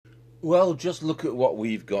Well, just look at what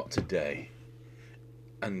we've got today.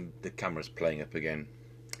 And the camera's playing up again.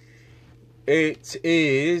 It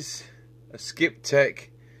is a Skip Tech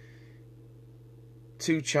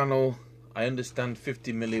 2-channel, I understand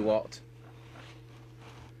 50 milliwatt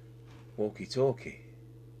walkie-talkie.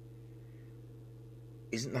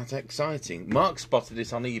 Isn't that exciting? Mark spotted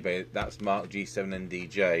this on eBay. That's Mark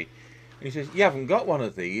G7NDJ. And he says, you haven't got one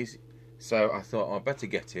of these. So I thought, I better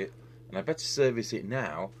get it. And I better service it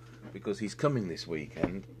now, because he's coming this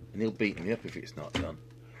weekend. And he'll beat me up if it's not done.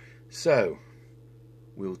 So,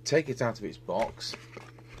 we'll take it out of its box.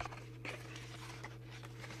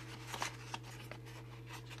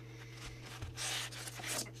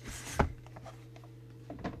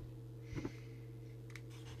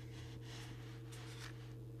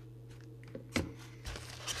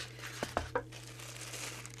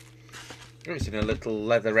 It's in a little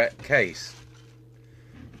leatherette case.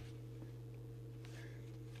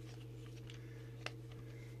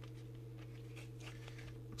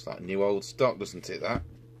 Looks like new old stock, doesn't it, that?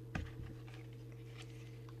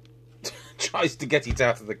 Tries to get it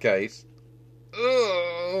out of the case.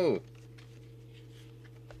 Oh!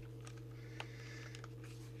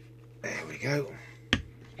 There we go.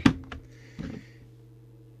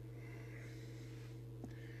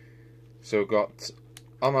 So we've got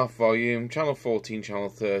on-off volume, channel 14, channel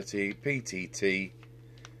 30, PTT,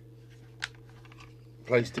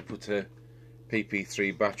 place to put a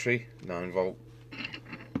PP3 battery, 9 volt.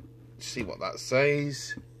 See what that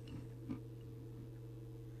says.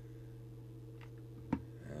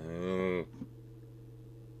 Oh,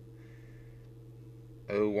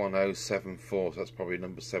 01074, so that's probably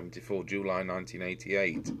number 74, July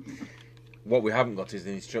 1988. What we haven't got is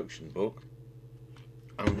an instruction book,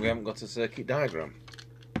 and we haven't got a circuit diagram.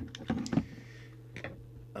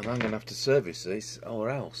 And I'm going to have to service this or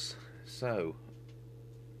else. So,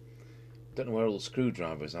 don't know where all the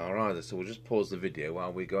screwdrivers are either, so we'll just pause the video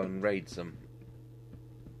while we go and raid some.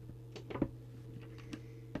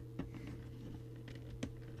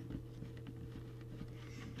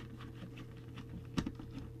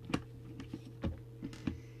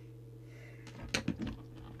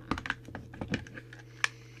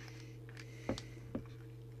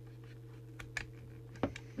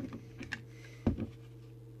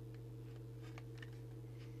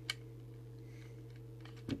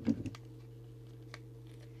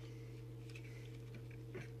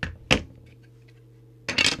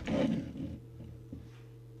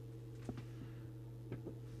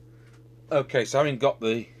 Okay, so having got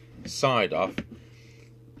the side off,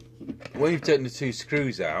 when you've taken the 2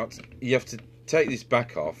 screws out, you have to take this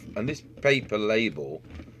back off, and this paper label,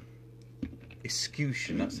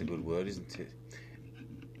 escutcheon, that's a good word, isn't it?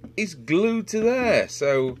 It's glued to there,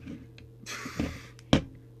 so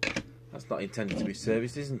that's not intended to be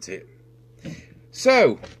serviced, isn't it?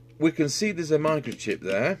 So, we can see there's a microchip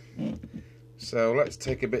there, so let's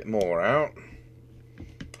take a bit more out.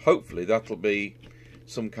 Hopefully that'll be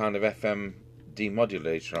some kind of FM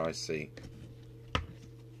demodulator IC. I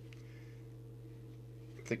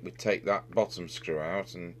think we take that bottom screw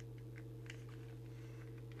out and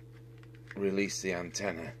release the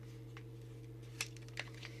antenna.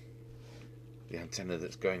 The antenna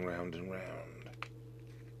that's going round and round.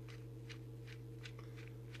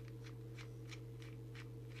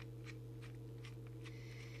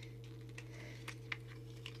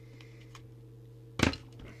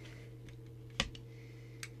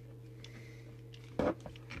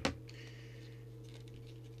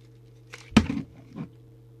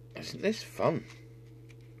 Isn't this fun?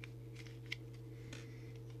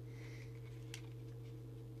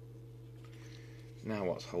 Now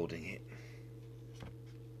what's holding it?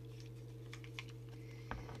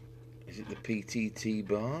 Is it the PTT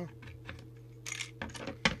bar?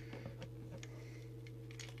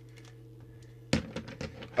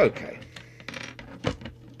 Okay.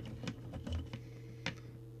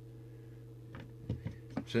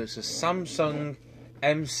 So it's a Samsung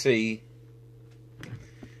MC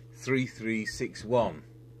 3361.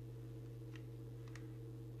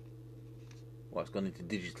 Well, it's gone into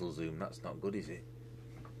digital zoom. That's not good, is it?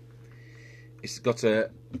 It's got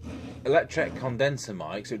a electric condenser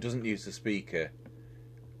mic, so it doesn't use the speaker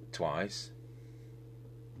twice.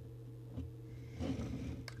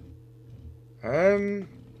 To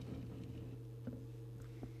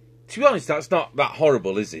be honest, that's not that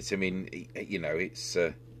horrible, is it? I mean, you know, it's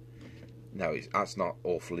no, that's not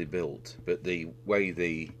awfully built, but the way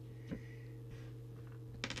the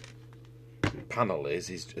panel is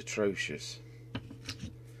atrocious. I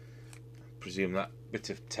presume that bit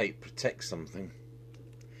of tape protects something,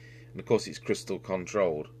 and of course it's crystal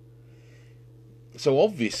controlled. So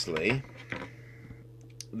obviously,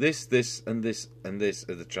 this, and this, and this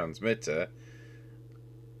are the transmitter.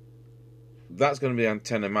 That's going to be the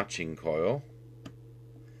antenna matching coil.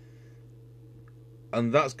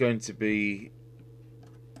 And that's going to be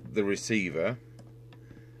the receiver.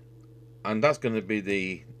 And that's going to be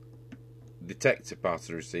the detector part of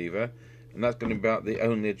the receiver. And that's going to be about the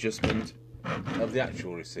only adjustment of the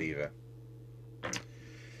actual receiver.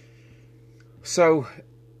 So,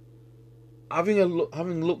 having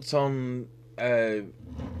looked on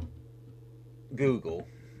Google,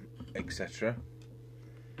 etc.,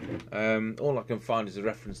 all I can find is a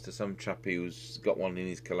reference to some chap who's got one in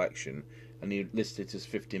his collection, and he listed it as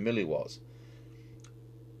 50 milliwatts.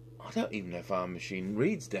 I don't even know if our machine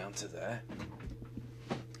reads down to there.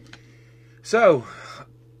 So,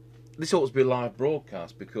 this ought to be a live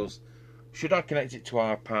broadcast, because should I connect it to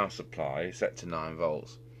our power supply set to 9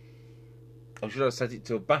 volts, or should I set it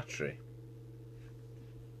to a battery?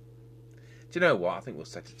 Do you know what? I think we'll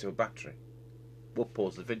set it to a battery. We'll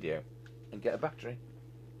pause the video and get a battery.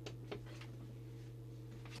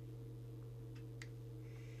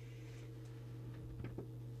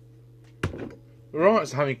 Right,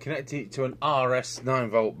 so having connected it to an RS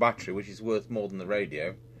 9-volt battery, which is worth more than the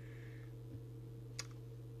radio,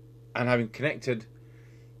 and having connected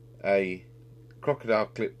a crocodile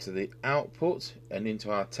clip to the output and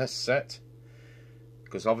into our test set,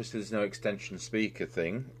 because obviously there's no extension speaker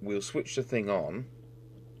thing, we'll switch the thing on.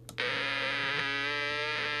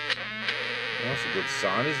 That's a good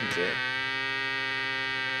sign, isn't it?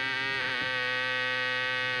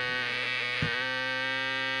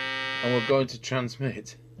 And we're going to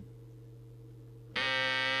transmit.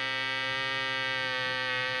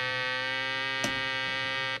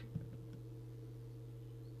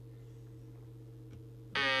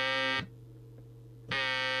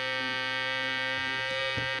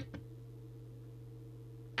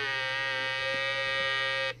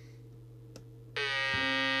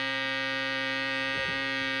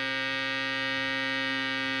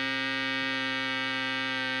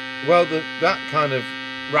 Well, that kind of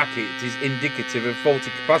racket is indicative of faulty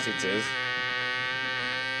capacitors.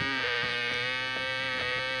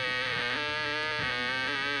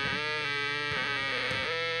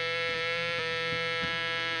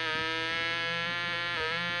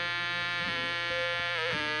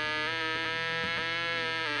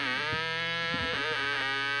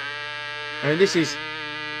 I mean, this is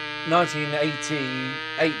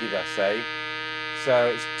 1988, did I say? So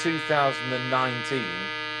it's 2019.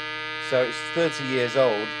 So it's 30 years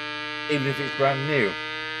old, even if it's brand new.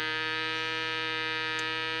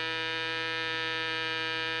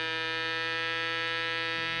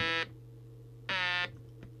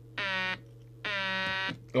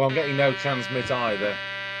 Oh, I'm getting no transmit either.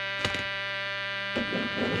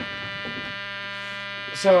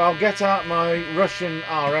 So I'll get out my Russian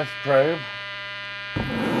RF probe.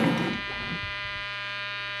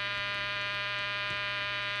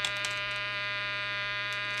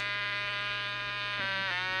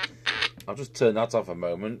 I'll just turn that off a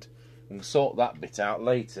moment and sort that bit out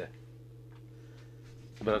later.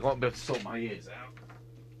 But I won't be able to sort my ears out.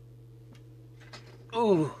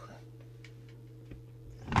 Ooh.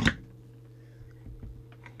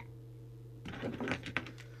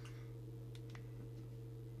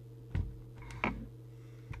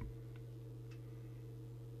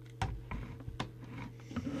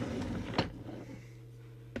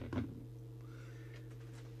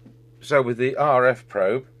 So with the RF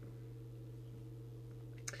probe,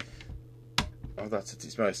 that's at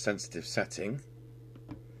its most sensitive setting.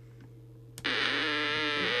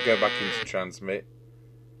 Go back into transmit.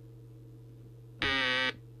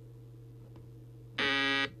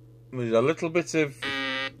 There's a little bit of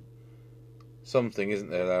something, isn't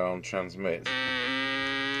there on transmit?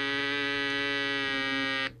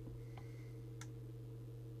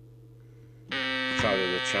 Try the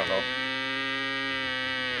other channel.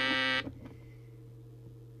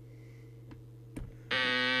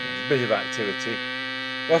 Bit of activity.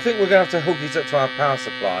 Well, I think we're going to have to hook it up to our power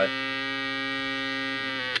supply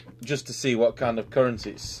just to see what kind of current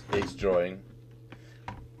it's drawing.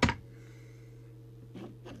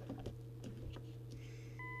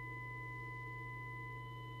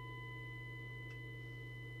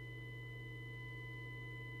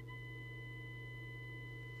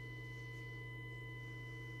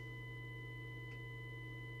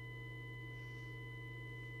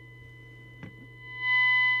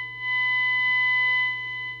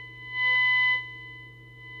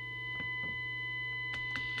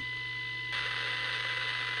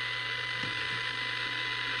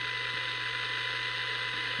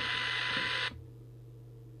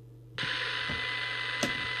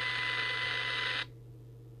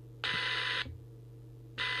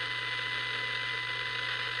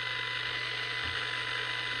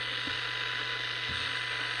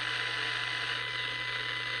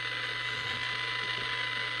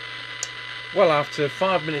 Well, after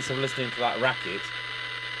 5 minutes of listening to that racket,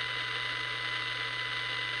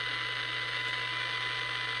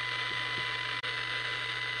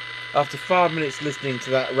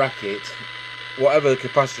 whatever the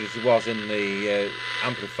capacitors was in the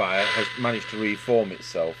amplifier has managed to reform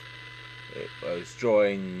itself. It was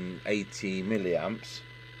drawing 80 milliamps.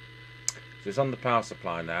 So it's on the power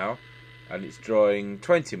supply now, and it's drawing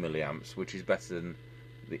 20 milliamps, which is better than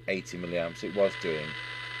the 80 milliamps it was doing.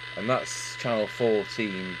 And that's channel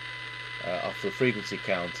 14 off the frequency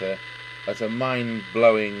counter at a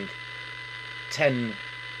mind-blowing 10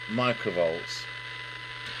 microvolts.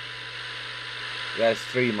 There's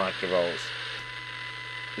 3 microvolts.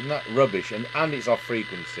 Isn't that rubbish? And it's off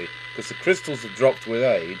frequency, because the crystals have dropped with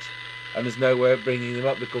age, and there's no way of bringing them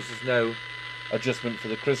up because there's no adjustment for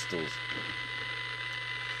the crystals.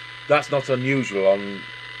 That's not unusual on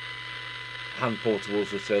hand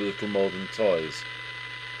portables which are little more than toys.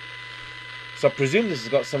 So I presume this has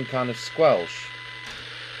got some kind of squelch.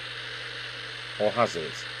 Or has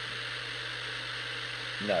it?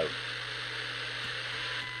 No.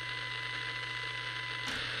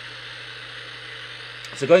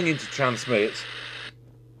 So going into transmit,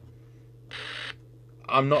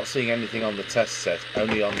 I'm not seeing anything on the test set,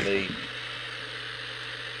 only on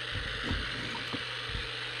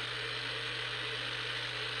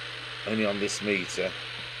this meter.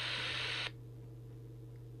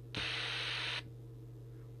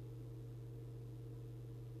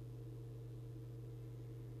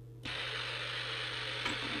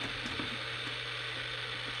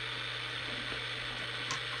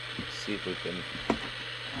 See if we can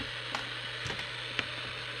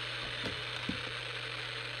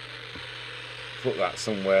put that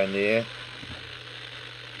somewhere near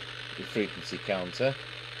the frequency counter.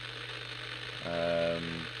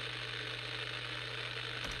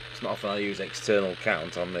 It's not often I use external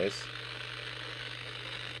count on this.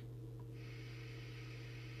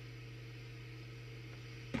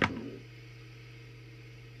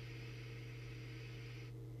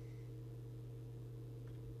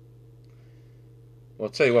 Well, I'll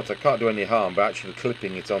tell you what, I can't do any harm by actually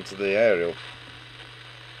clipping it onto the aerial.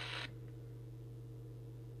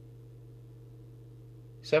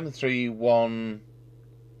 Should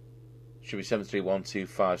be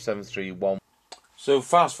 73125, 731. So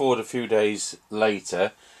fast forward a few days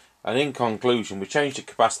later, and in conclusion, we changed the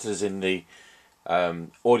capacitors in the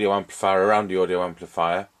audio amplifier, around the audio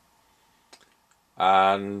amplifier,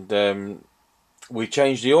 and we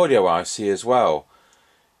changed the audio IC as well,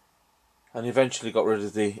 and eventually got rid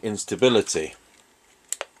of the instability.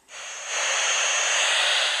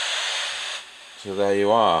 So there you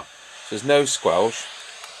are. There's no squelch.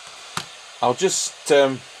 I'll just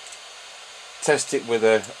test it with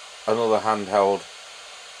another handheld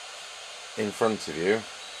in front of you.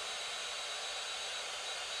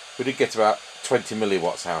 We did get about 20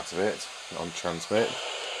 milliwatts out of it on transmit.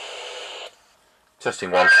 Testing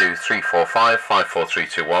 1 2 3 4 5 5 4 3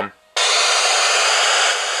 2 1.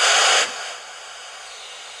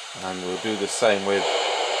 And we'll do the same with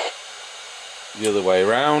the other way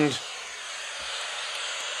around.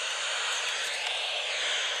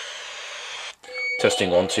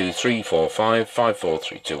 Testing 1 2 3 4 5 5 4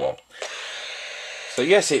 3 2 1. So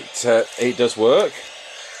yes, it does work.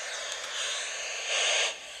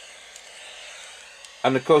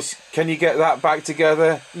 And of course, can you get that back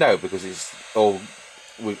together? No, because it's all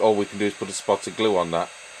we can do is put a spot of glue on that,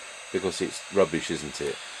 because it's rubbish, isn't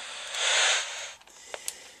it?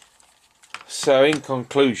 So in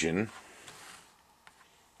conclusion,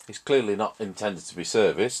 it's clearly not intended to be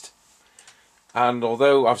serviced. And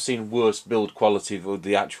although I've seen worse build quality with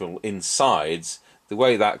the actual insides, the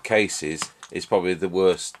way that case is probably the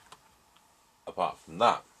worst apart from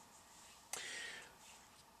that.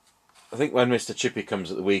 I think when Mr. Chippy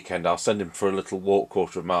comes at the weekend, I'll send him for a little walk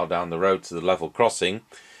 1/4 mile down the road to the level crossing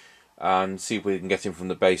and see if we can get him from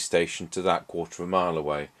the base station to that 1/4 mile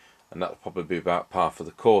away. And that'll probably be about par for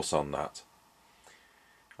the course on that.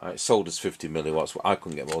 It sold as 50 milliwatts. I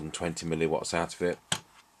couldn't get more than 20 milliwatts out of it.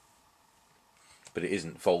 But it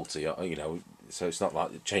isn't faulty, you know, so it's not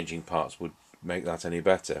like changing parts would make that any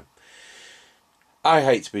better. I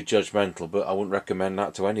hate to be judgmental, but I wouldn't recommend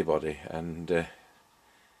that to anybody. And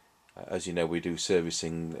as you know, we do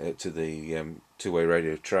servicing to the two-way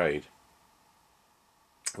radio trade.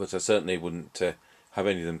 But I certainly wouldn't have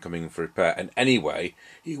any of them coming in for repair. And anyway,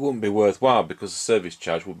 it wouldn't be worthwhile because the service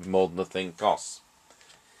charge would be more than the thing costs.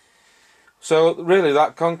 So really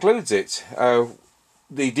that concludes it.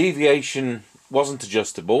 The deviation wasn't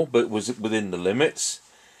adjustable, but was within the limits.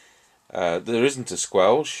 There isn't a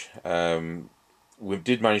squelch. We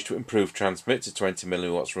did manage to improve transmit to 20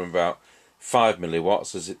 milliwatts from about 5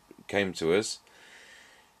 milliwatts as it came to us.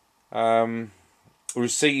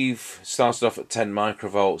 Receive started off at 10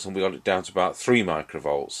 microvolts and we got it down to about 3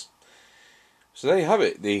 microvolts. So there you have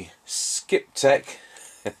it, the Skiptech,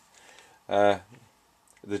 the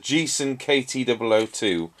Jesan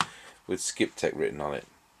KT002 with Skiptech written on it.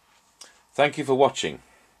 Thank you for watching.